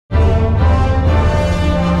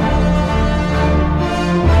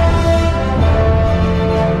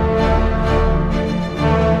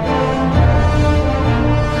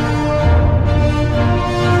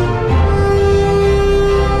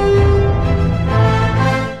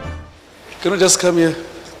Can you just come here,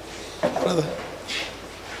 brother?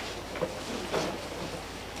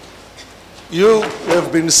 You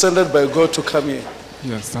have been sent by God to come here.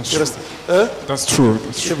 Yes, that's true. That's true.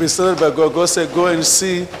 You've been sent by God. God said, go and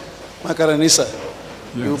see Makananisa.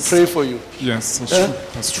 Yes. He will pray for you. Yes, that's true.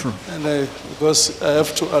 That's true. And because I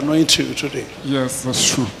have to anoint you today. Yes,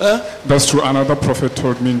 that's true. That's true. Another prophet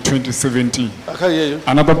told me in 2017. I can't hear you.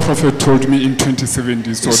 Another prophet told me in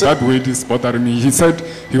 2017. So that word is bothering me. He said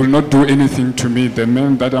he will not do anything to me. The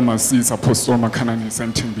man that I must see is Apostle Makananisa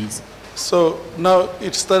and Timbis. So now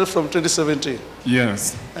it started from 2017.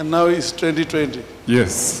 Yes. And now it's 2020.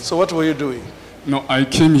 Yes. So what were you doing? No, I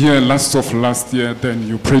came here last year, then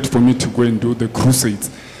you prayed for me to go and do the crusades.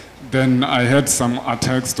 Then I had some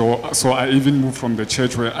attacks, so I even moved from the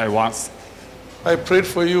church where I was. I prayed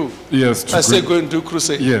for you? Yes. I said go and do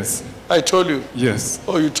crusade? Yes. I told you? Yes.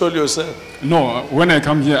 Or you told yourself? No, when I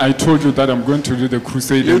come here, I told you that I'm going to do the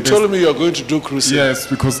crusade. You told me you are going to do crusade? Yes,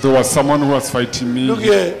 because there was someone who was fighting me. Look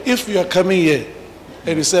here, if you are coming here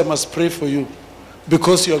and you say I must pray for you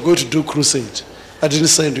because you are going to do crusade, I didn't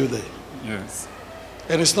send you there. Yes.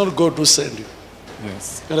 And it's not God who sent you.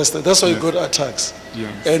 Yes. You understand? That's why you got attacks.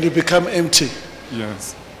 Yes. And you become empty.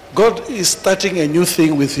 Yes. God is starting a new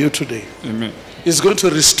thing with you today. Amen. He's going to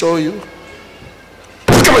restore you.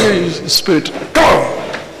 Come on, you spirit. Come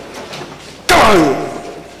on. Come on.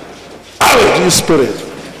 Out, you spirit.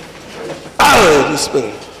 Out, you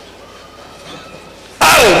spirit.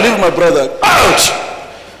 Out, leave my brother. Out.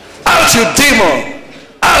 Out, you demon.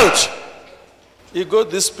 Out. You got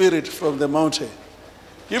this spirit from the mountain.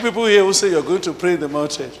 You people here who say you're going to pray in the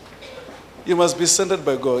mountain, you must be sent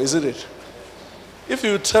by God, isn't it? If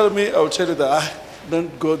you tell me, I'll tell you that,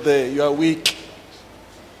 don't go there. You are weak.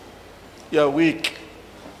 You are weak.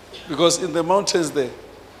 Because in the mountains there,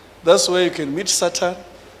 that's where you can meet Satan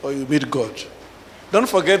or you meet God. Don't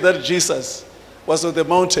forget that Jesus was on the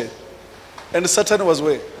mountain. And Satan was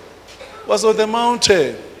where? Was on the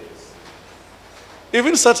mountain.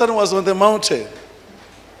 Even Satan was on the mountain.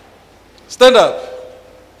 Stand up.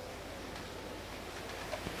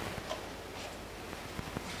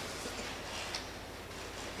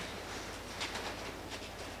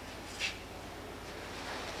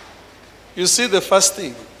 You see the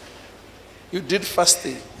fasting. You did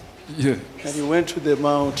fasting. Yes. And you went to the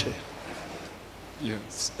mountain.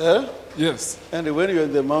 Yes. Yes. And when you were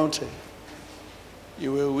in the mountain,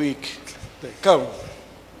 you were weak. Come.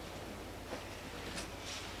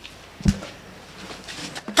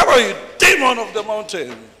 Come on, you demon of the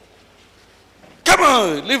mountain. Come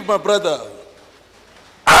on, leave my brother.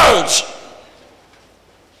 Out!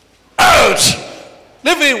 Out!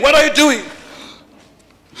 Leave me. What are you doing?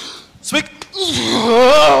 Speak.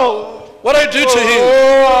 What I do to him?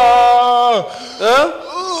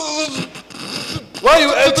 Why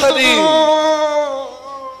you entered him?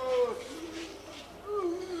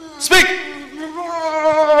 Speak.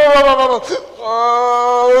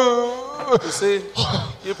 You see,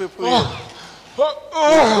 you people here, go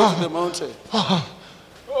to the mountain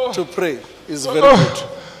to pray is very good.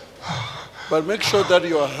 But make sure that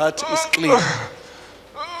your heart is clean.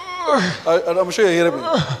 I'm sure you're hearing me.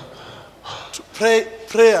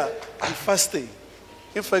 Prayer and fasting.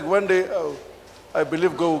 In fact, one day I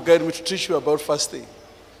believe God will guide me to teach you about fasting.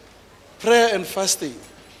 Prayer and fasting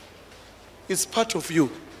is part of you.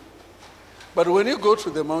 But when you go to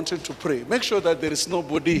the mountain to pray, make sure that there is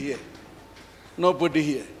nobody here. Nobody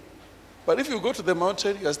here. But if you go to the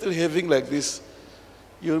mountain, you are still having like this,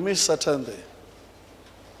 you'll meet Satan there.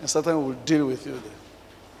 And Satan will deal with you there.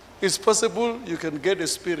 It's possible you can get a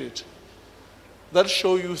spirit that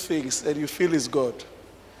show you things and you feel is God.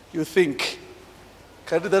 You think,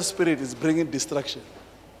 that spirit is bringing distraction.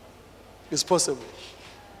 It's possible.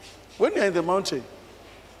 When you're in the mountain,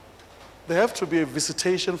 there have to be a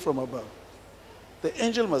visitation from above. The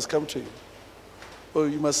angel must come to you. Or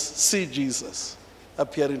you must see Jesus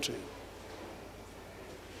appearing to you.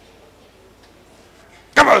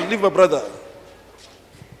 Come on, leave my brother.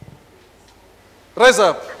 Rise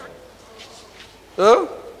up. Huh?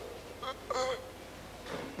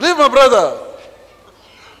 Leave my brother.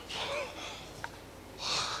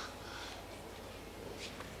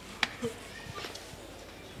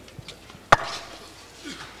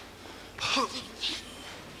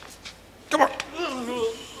 Come on.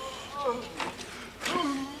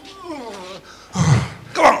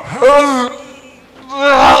 Come on.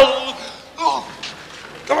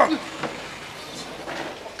 Come on.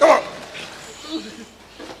 Come on.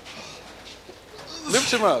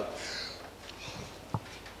 Lift him up.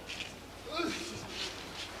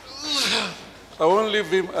 I won't leave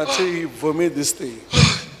him until he vomit this thing.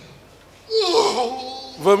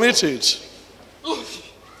 Vomit it.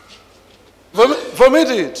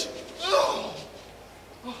 Vomit it.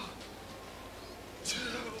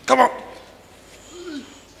 Come on.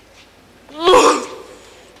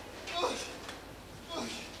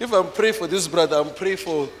 If I'm praying for this brother, I'm praying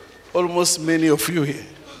for almost many of you here.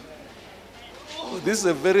 This is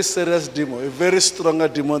a very serious demon, a very stronger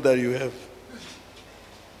demon that you have.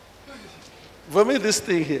 Vomit this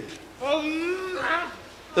thing here.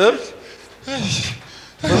 Huh?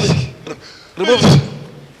 Remove it.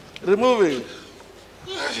 Remove it.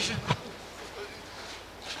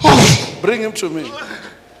 Bring him to me.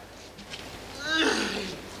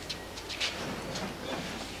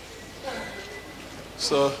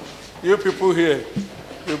 So, you people here,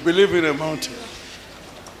 you believe in a mountain.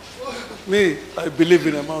 Me, I believe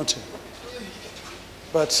in a mountain.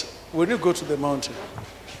 But when you go to the mountain,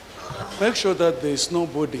 make sure that there is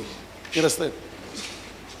nobody. You understand?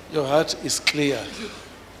 Your heart is clear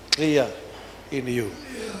in you.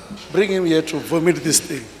 Bring him here to vomit this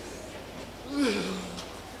thing.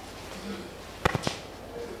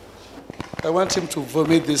 I want him to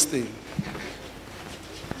vomit this thing.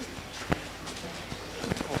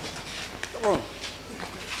 Come on.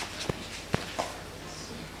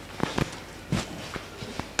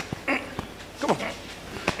 Come on.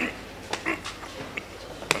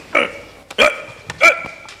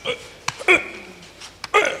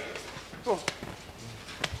 Come on.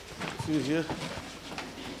 You here?